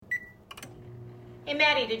Hey,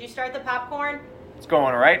 Maddie, did you start the popcorn? It's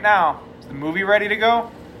going right now. Is the movie ready to go?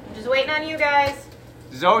 I'm just waiting on you guys.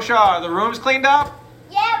 Zosha, are the rooms cleaned up?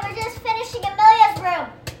 Yeah, we're just finishing Amelia's room.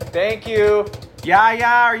 Thank you. Yaya,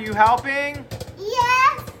 are you helping?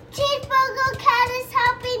 Yes, Cheeseburger Cat is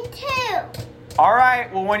helping too. All right,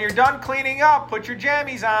 well, when you're done cleaning up, put your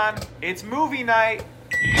jammies on. It's movie night.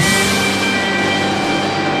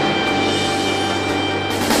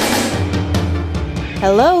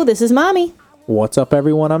 Hello, this is Mommy. What's up,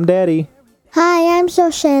 everyone? I'm Daddy. Hi, I'm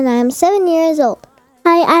Sosha and I'm 7 years old.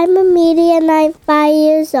 Hi, I'm Amelia and I'm 5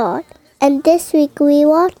 years old. And this week we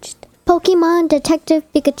watched Pokémon Detective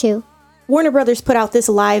Pikachu. Warner Brothers put out this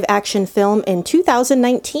live-action film in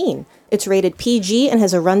 2019. It's rated PG and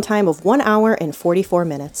has a runtime of 1 hour and 44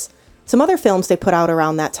 minutes. Some other films they put out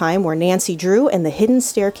around that time were Nancy Drew and the Hidden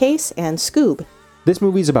Staircase and Scoob. This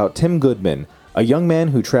movie's about Tim Goodman, a young man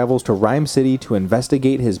who travels to Rhyme City to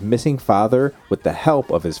investigate his missing father with the help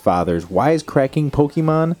of his father's wisecracking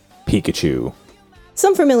Pokemon, Pikachu.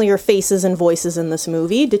 Some familiar faces and voices in this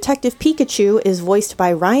movie. Detective Pikachu is voiced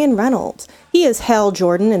by Ryan Reynolds. He is Hal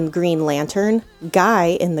Jordan in Green Lantern,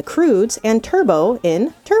 Guy in The Croods, and Turbo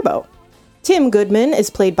in Turbo. Tim Goodman is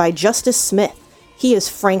played by Justice Smith. He is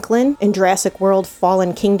Franklin in Jurassic World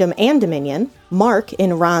Fallen Kingdom and Dominion, Mark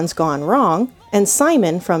in Ron's Gone Wrong, and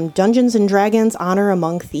Simon from Dungeons & Dragons Honor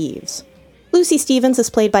Among Thieves. Lucy Stevens is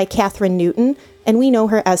played by Katherine Newton, and we know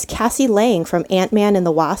her as Cassie Lang from Ant-Man and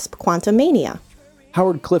the Wasp: Quantumania.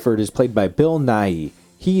 Howard Clifford is played by Bill Nighy.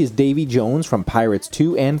 He is Davy Jones from Pirates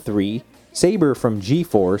 2 and 3, Saber from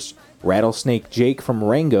G-Force, Rattlesnake Jake from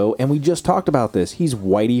Rango, and we just talked about this, he's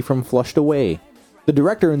Whitey from Flushed Away. The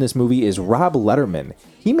director in this movie is Rob Letterman.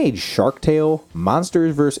 He made Shark Tale,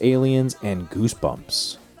 Monsters vs. Aliens, and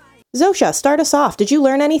Goosebumps. Zosha, start us off. Did you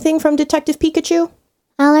learn anything from Detective Pikachu?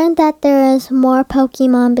 I learned that there is more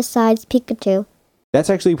Pokemon besides Pikachu. That's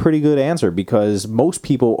actually a pretty good answer because most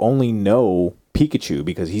people only know Pikachu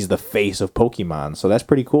because he's the face of Pokemon. So that's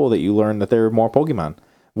pretty cool that you learned that there are more Pokemon.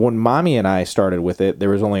 When Mommy and I started with it, there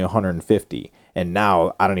was only 150. And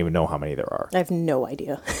now I don't even know how many there are. I have no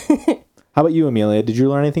idea. How about you, Amelia? Did you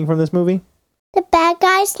learn anything from this movie? The bad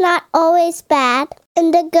guy's not always bad,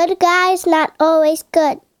 and the good guy's not always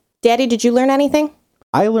good. Daddy, did you learn anything?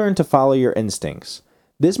 I learned to follow your instincts.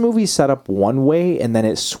 This movie's set up one way and then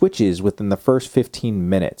it switches within the first 15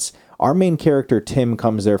 minutes. Our main character, Tim,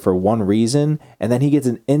 comes there for one reason, and then he gets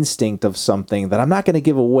an instinct of something that I'm not going to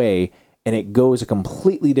give away, and it goes a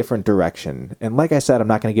completely different direction. And like I said, I'm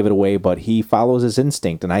not going to give it away, but he follows his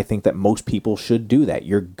instinct, and I think that most people should do that.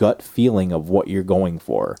 Your gut feeling of what you're going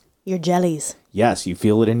for. Your jellies. Yes, you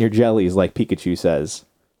feel it in your jellies, like Pikachu says.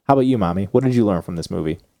 How about you, Mommy? What did you learn from this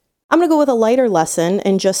movie? I'm going to go with a lighter lesson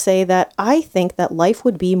and just say that I think that life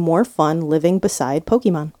would be more fun living beside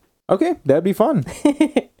Pokemon. Okay, that'd be fun.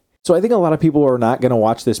 So I think a lot of people are not going to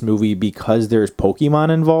watch this movie because there's Pokemon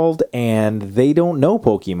involved and they don't know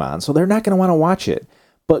Pokemon, so they're not going to want to watch it.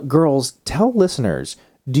 But girls, tell listeners,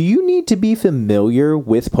 do you need to be familiar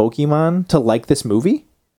with Pokemon to like this movie?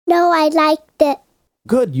 No, I liked it.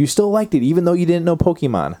 Good, you still liked it even though you didn't know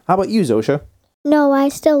Pokemon. How about you, Zosha? No, I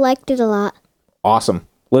still liked it a lot. Awesome.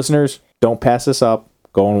 Listeners, don't pass this up.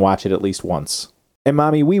 Go and watch it at least once. And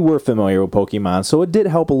Mommy, we were familiar with Pokemon, so it did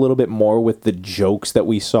help a little bit more with the jokes that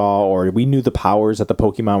we saw, or we knew the powers that the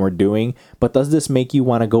Pokemon were doing. But does this make you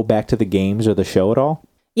want to go back to the games or the show at all?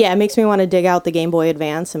 Yeah, it makes me want to dig out the Game Boy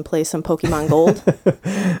Advance and play some Pokemon Gold.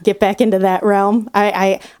 Get back into that realm.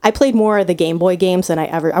 I played more of the Game Boy games than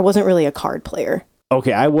I wasn't really a card player.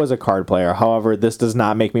 Okay, I was a card player. However, this does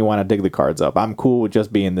not make me want to dig the cards up. I'm cool with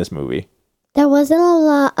just being this movie. There wasn't a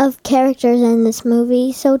lot of characters in this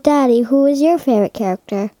movie, so Daddy, who is your favorite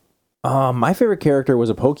character? My favorite character was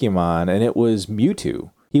a Pokemon, and it was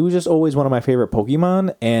Mewtwo. He was just always one of my favorite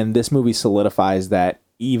Pokemon, and this movie solidifies that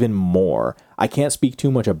even more. I can't speak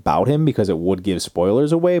too much about him because it would give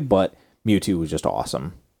spoilers away, but Mewtwo was just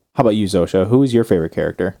awesome. How about you, Zosha? Who is your favorite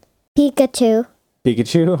character? Pikachu.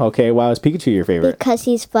 Pikachu? Okay, why is Pikachu your favorite? Because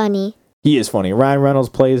he's funny. He is funny. Ryan Reynolds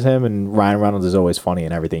plays him, and Ryan Reynolds is always funny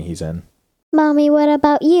in everything he's in. Mommy, what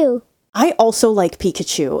about you? I also like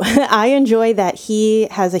Pikachu. I enjoy that he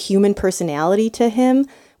has a human personality to him,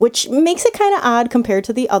 which makes it kind of odd compared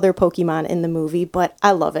to the other Pokemon in the movie, but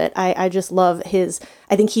I love it. I just love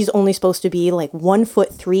I think he's only supposed to be like 1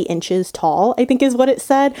 foot 3 inches tall, I think is what it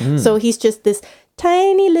said. So he's just this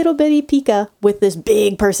tiny little bitty Pika with this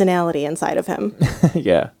big personality inside of him.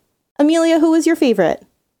 Yeah. Amelia, who is your favorite?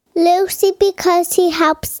 Lucy, because he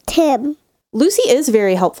helps Tim. Lucy is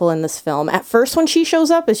very helpful in this film. At first, when she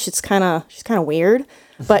shows up, she's kind of weird.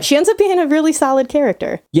 But she ends up being a really solid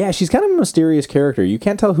character. Yeah, she's kind of a mysterious character. You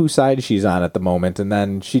can't tell whose side she's on at the moment, and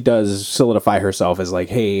then she does solidify herself as like,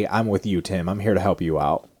 hey, I'm with you, Tim. I'm here to help you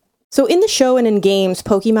out. So in the show and in games,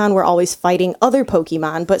 Pokemon were always fighting other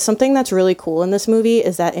Pokemon, but something that's really cool in this movie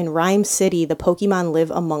is that in Rhyme City, the Pokemon live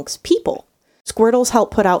amongst people. Squirtles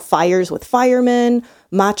help put out fires with firemen,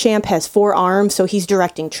 Machamp has 4 arms, so he's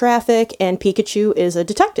directing traffic, and Pikachu is a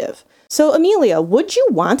detective. So Amelia, would you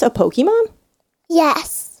want a Pokemon?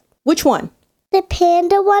 Yes. Which one? The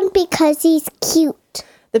panda one because he's cute.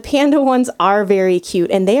 The panda ones are very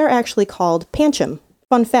cute, and they are actually called Pancham.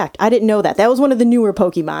 Fun fact, I didn't know that. That was one of the newer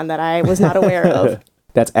Pokemon that I was not aware of.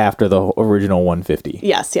 That's after the original 150.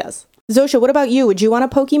 Yes. Zosha, what about you? Would you want a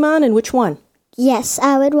Pokemon, and which one? Yes,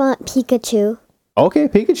 I would want Pikachu. Okay,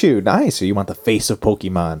 Pikachu. Nice. So you want the face of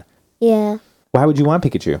Pokemon. Yeah. Why would you want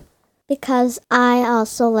Pikachu? Because I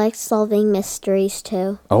also like solving mysteries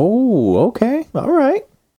too. Oh, okay. All right.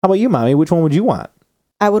 How about you, Mommy? Which one would you want?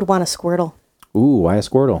 I would want a Squirtle. Ooh, why a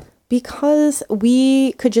Squirtle? Because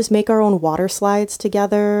we could just make our own water slides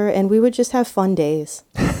together and we would just have fun days.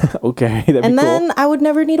 Okay, that'd be cool. And then I would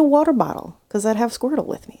never need a water bottle because I'd have Squirtle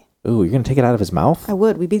with me. Ooh, you're going to take it out of his mouth? I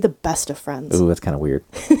would. We'd be the best of friends. Ooh, that's kind of weird.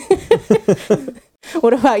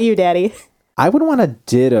 What about you, Daddy? I would want a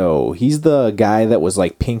Ditto. He's the guy that was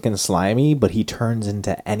like pink and slimy, but he turns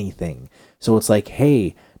into anything. So it's like,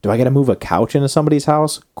 hey, do I got to move a couch into somebody's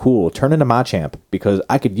house? Cool, turn into Machamp because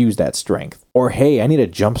I could use that strength. Or hey, I need to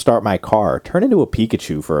jumpstart my car. Turn into a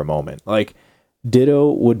Pikachu for a moment. Like,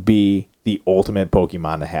 Ditto would be the ultimate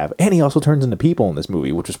Pokemon to have. And he also turns into people in this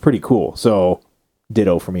movie, which is pretty cool. So,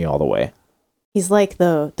 Ditto for me all the way. He's like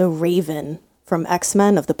the Raven from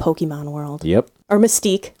X-Men of the Pokemon world. Yep. Or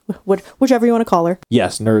Mystique, whichever you want to call her.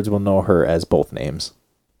 Yes, nerds will know her as both names.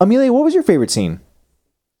 Amelia, what was your favorite scene?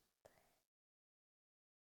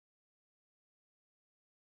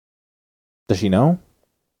 Does she know?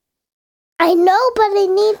 I know, but I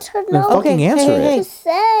need to Then know fucking Okay, answer hey, it. what to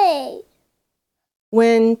say.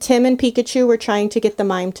 When Tim and Pikachu were trying to get the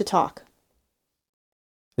mime to talk.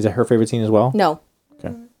 Is that her favorite scene as well? No.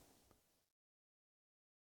 Okay.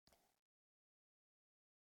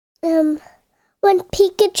 When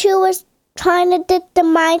Pikachu was trying to get the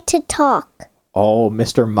mind to talk. Oh,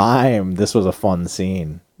 Mr. Mime. This was a fun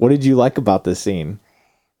scene. What did you like about this scene?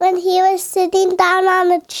 When he was sitting down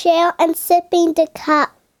on a chair and sipping the cup.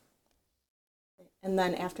 And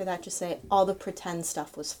then after that, just say, all the pretend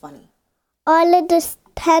stuff was funny. All of the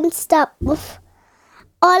 10 stuff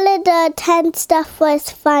was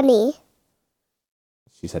funny.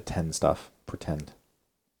 She said 10 stuff. Pretend.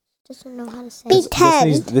 Doesn't know how to say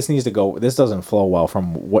This needs to go. This doesn't flow well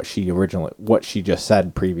from what she just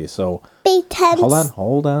said previous. So Pretend.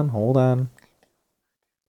 hold on.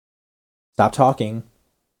 Stop talking.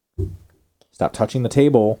 Stop touching the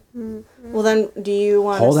table. Well, then, do you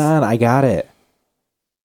want Hold on, I got it.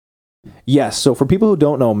 Yes, so for people who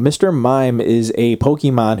don't know, Mr. Mime is a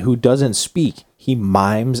Pokemon who doesn't speak. He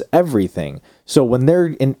mimes everything. So when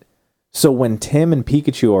Tim and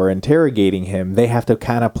Pikachu are interrogating him, they have to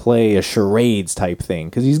kind of play a charades type thing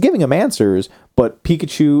because he's giving them answers, but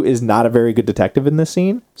Pikachu is not a very good detective in this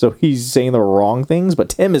scene. So he's saying the wrong things, but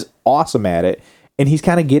Tim is awesome at it, and he's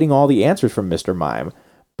kind of getting all the answers from Mr. Mime.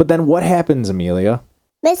 But then what happens, Amelia?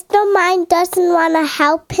 Mr. Mime doesn't want to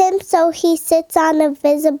help him, so he sits on a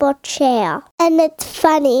visible chair. And it's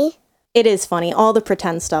funny. It is funny. All the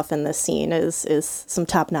pretend stuff in this scene is some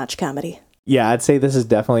top-notch comedy. Yeah, I'd say this is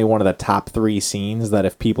definitely one of the top 3 scenes that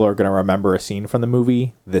if people are going to remember a scene from the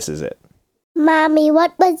movie, this is it. Mommy,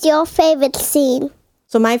 what was your favorite scene?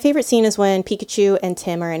 So my favorite scene is when Pikachu and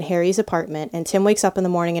Tim are in Harry's apartment, and Tim wakes up in the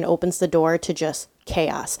morning and opens the door to just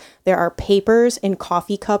chaos. There are papers and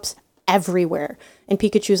coffee cups everywhere. And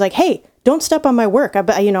Pikachu's like, hey, don't step on my work.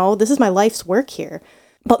 This is my life's work here.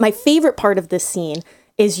 But my favorite part of this scene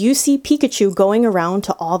is you see Pikachu going around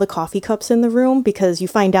to all the coffee cups in the room because you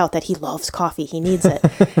find out that he loves coffee. He needs it.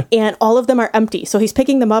 And all of them are empty. So he's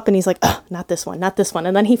picking them up and he's like, oh, not this one, not this one.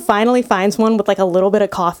 And then he finally finds one with like a little bit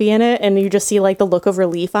of coffee in it. And you just see like the look of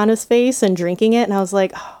relief on his face and drinking it. And I was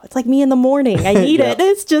like, oh, it's like me in the morning. I need it.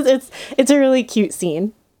 It's a really cute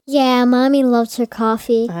scene. Yeah, Mommy loves her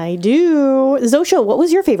coffee. I do. Zosha, what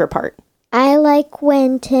was your favorite part? I like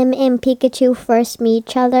when Tim and Pikachu first meet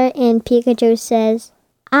each other and Pikachu says,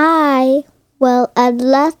 I will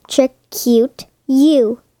electrocute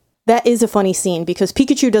you. That is a funny scene because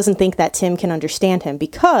Pikachu doesn't think that Tim can understand him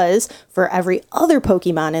because for every other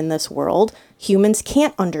Pokemon in this world, humans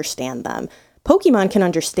can't understand them. Pokemon can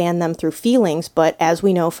understand them through feelings, but as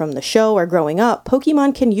we know from the show or growing up,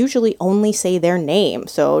 Pokemon can usually only say their name.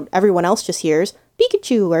 So everyone else just hears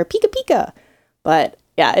Pikachu or Pika Pika. But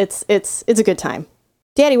Yeah, it's a good time.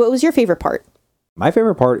 Daddy, what was your favorite part? My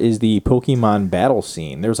favorite part is the Pokemon battle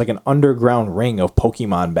scene. There's like an underground ring of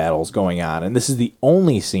Pokemon battles going on, and this is the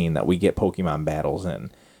only scene that we get Pokemon battles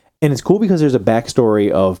in. And it's cool because there's a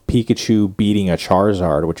backstory of Pikachu beating a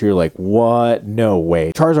Charizard, which you're like, what? No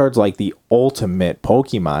way. Charizard's like the ultimate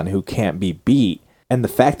Pokemon who can't be beat. And the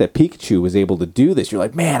fact that Pikachu was able to do this, you're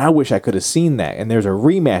like, man, I wish I could have seen that. And there's a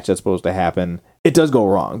rematch that's supposed to happen. It does go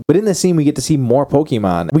wrong. But in this scene, we get to see more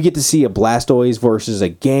Pokemon. We get to see a Blastoise versus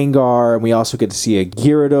a Gengar, and we also get to see a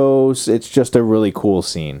Gyarados. It's just a really cool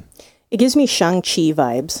scene. It gives me Shang-Chi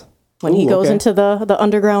vibes. When he goes into the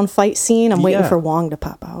underground fight scene, I'm waiting for Wong to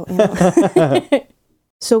pop out. You know?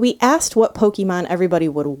 So we asked what Pokemon everybody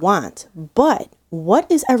would want, but what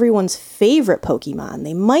is everyone's favorite Pokemon?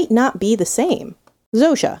 They might not be the same.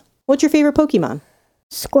 Zosha, what's your favorite Pokemon?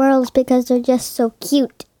 Squirrels, because they're just so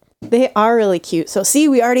cute. They are really cute. So see,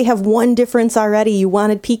 we already have one difference already. You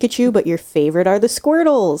wanted Pikachu, but your favorite are the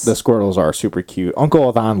Squirtles. The Squirtles are super cute. Uncle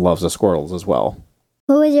Avon loves the Squirtles as well.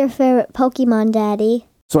 Who is your favorite Pokemon, Daddy?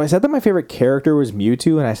 So I said that my favorite character was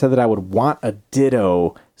Mewtwo, and I said that I would want a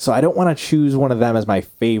Ditto, so I don't want to choose one of them as my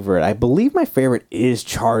favorite. I believe my favorite is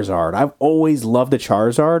Charizard. I've always loved a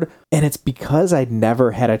Charizard, and it's because I'd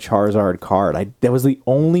never had a Charizard card. That was the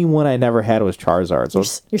only one I never had was Charizard.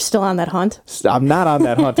 So you're still on that hunt? I'm not on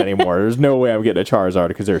that hunt anymore. There's no way I'm getting a Charizard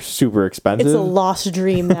because they're super expensive. It's a lost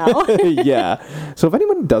dream now. Yeah. So if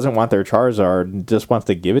anyone doesn't want their Charizard and just wants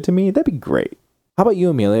to give it to me, that'd be great. How about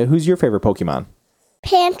you, Amelia? Who's your favorite Pokemon?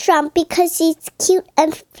 Pantrum, because he's cute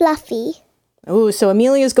and fluffy. Ooh, so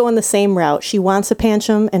Amelia's going the same route. She wants a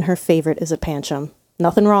Pancham, and her favorite is a Pancham.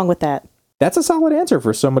 Nothing wrong with that. That's a solid answer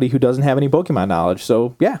for somebody who doesn't have any Pokemon knowledge,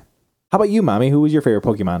 so yeah. How about you, Mommy? Who was your favorite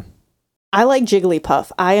Pokemon? I like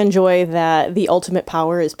Jigglypuff. I enjoy that the ultimate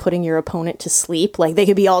power is putting your opponent to sleep. Like, they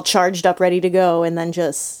could be all charged up, ready to go, and then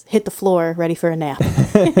just hit the floor, ready for a nap.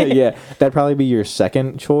 Yeah, that'd probably be your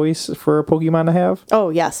second choice for a Pokemon to have? Oh,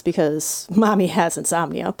 yes, because Mommy has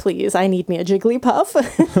insomnia. Please, I need me a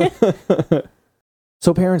Jigglypuff.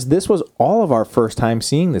 So, parents, this was all of our first time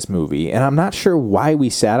seeing this movie, and I'm not sure why we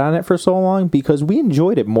sat on it for so long, because we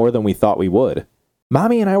enjoyed it more than we thought we would.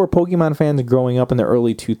 Mommy and I were Pokemon fans growing up in the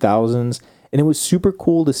early 2000s, and it was super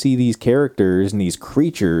cool to see these characters and these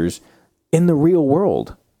creatures in the real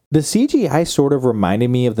world. The CGI sort of reminded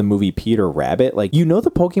me of the movie Peter Rabbit. Like, you know the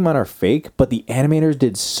Pokemon are fake, but the animators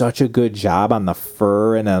did such a good job on the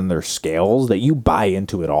fur and on their scales that you buy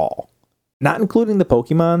into it all. Not including the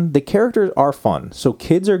Pokemon, the characters are fun, so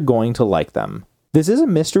kids are going to like them. This is a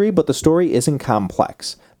mystery, but the story isn't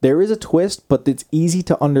complex. There is a twist, but it's easy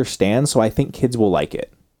to understand, so I think kids will like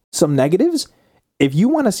it. Some negatives? If you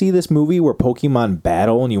want to see this movie where Pokemon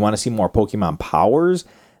battle and you want to see more Pokemon powers,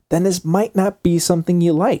 then this might not be something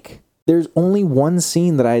you like. There's only one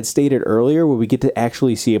scene that I had stated earlier where we get to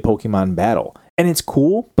actually see a Pokemon battle. And it's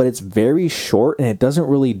cool, but it's very short and it doesn't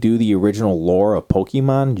really do the original lore of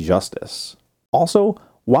Pokemon justice. Also,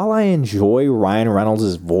 while I enjoy Ryan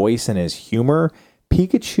Reynolds' voice and his humor,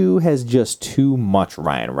 Pikachu has just too much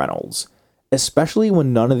Ryan Reynolds, especially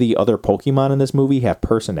when none of the other Pokemon in this movie have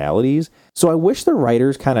personalities, so I wish the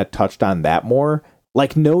writers kind of touched on that more,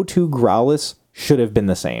 like no two Growlithe should have been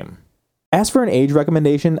the same. As for an age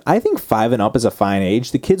recommendation, I think 5 and up is a fine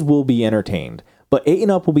age. The kids will be entertained, but 8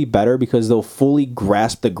 and up will be better because they'll fully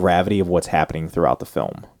grasp the gravity of what's happening throughout the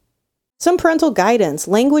film. Some parental guidance.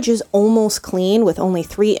 Language is almost clean with only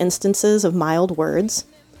 3 instances of mild words.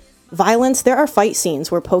 Violence, there are fight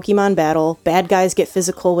scenes where Pokemon battle, bad guys get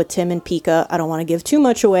physical with Tim and Pika. I don't want to give too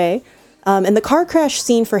much away. And the car crash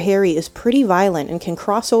scene for Harry is pretty violent and can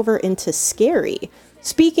cross over into scary.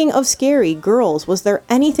 Speaking of scary, girls, was there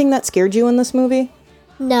anything that scared you in this movie?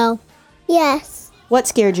 No. Yes. What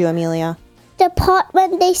scared you, Amelia? The part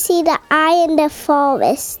when they see the eye in the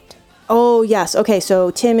forest. Oh, yes. Okay,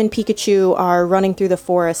 so Tim and Pikachu are running through the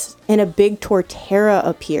forest, and a big Torterra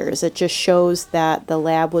appears. It just shows that the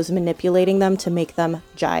lab was manipulating them to make them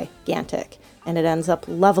gigantic, and it ends up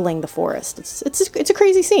leveling the forest. It's a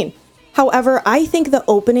crazy scene. However, I think the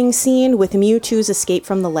opening scene with Mewtwo's escape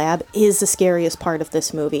from the lab is the scariest part of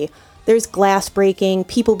this movie. There's glass breaking,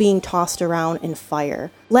 people being tossed around, and fire.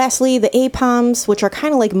 Lastly, the Apoms, which are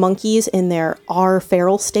kind of like monkeys in their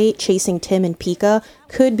feral state, chasing Tim and Pika,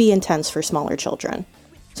 could be intense for smaller children.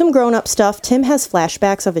 Some grown-up stuff. Tim has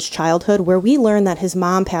flashbacks of his childhood where we learn that his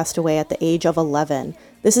mom passed away at the age of 11.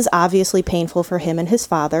 This is obviously painful for him and his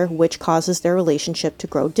father, which causes their relationship to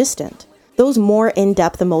grow distant. Those more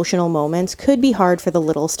in-depth emotional moments could be hard for the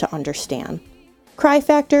littles to understand. Cry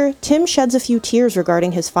factor, Tim sheds a few tears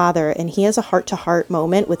regarding his father, and he has a heart-to-heart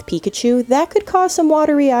moment with Pikachu that could cause some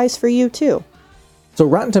watery eyes for you, too. So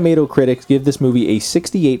Rotten Tomato critics give this movie a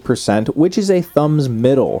 68%, which is a thumbs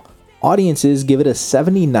middle. Audiences give it a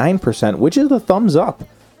 79%, which is a thumbs up.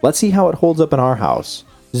 Let's see how it holds up in our house.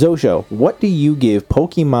 Zosha, what do you give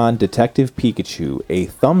Pokemon Detective Pikachu? A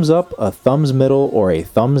thumbs up, a thumbs middle, or a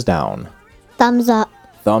thumbs down? Thumbs up.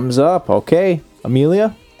 Thumbs up, okay.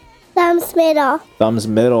 Amelia? Thumbs middle. Thumbs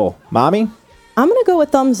middle. Mommy? I'm going to go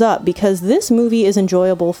with thumbs up because this movie is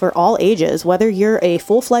enjoyable for all ages. Whether you're a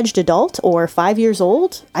full-fledged adult or 5 years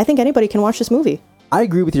old, I think anybody can watch this movie. I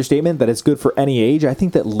agree with your statement that it's good for any age. I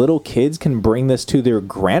think that little kids can bring this to their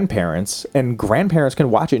grandparents, and grandparents can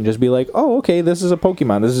watch it and just be like, oh, okay, this is a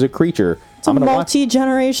Pokemon. This is a creature. It's a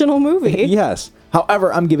multi-generational movie. Yes.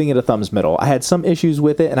 However, I'm giving it a thumbs middle. I had some issues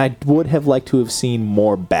with it, and I would have liked to have seen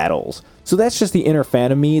more battles. So that's just the inner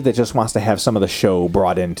fan of me that just wants to have some of the show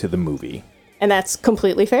brought into the movie. And that's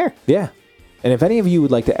completely fair. Yeah. And if any of you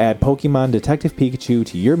would like to add Pokemon Detective Pikachu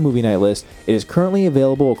to your movie night list, it is currently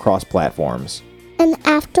available across platforms. And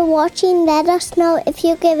after watching, let us know if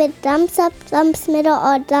you give it thumbs up, thumbs middle,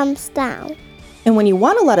 or thumbs down. And when you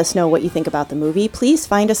want to let us know what you think about the movie, please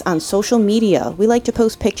find us on social media. We like to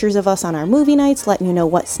post pictures of us on our movie nights, letting you know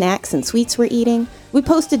what snacks and sweets we're eating. We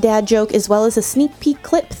post a dad joke as well as a sneak peek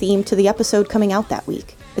clip theme to the episode coming out that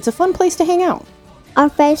week. It's a fun place to hang out. Our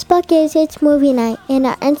Facebook is It's Movie Night, and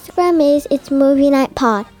our Instagram is It's Movie Night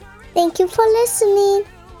Pod. Thank you for listening.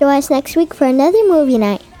 Join us next week for another movie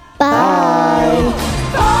night. Bye. Bye.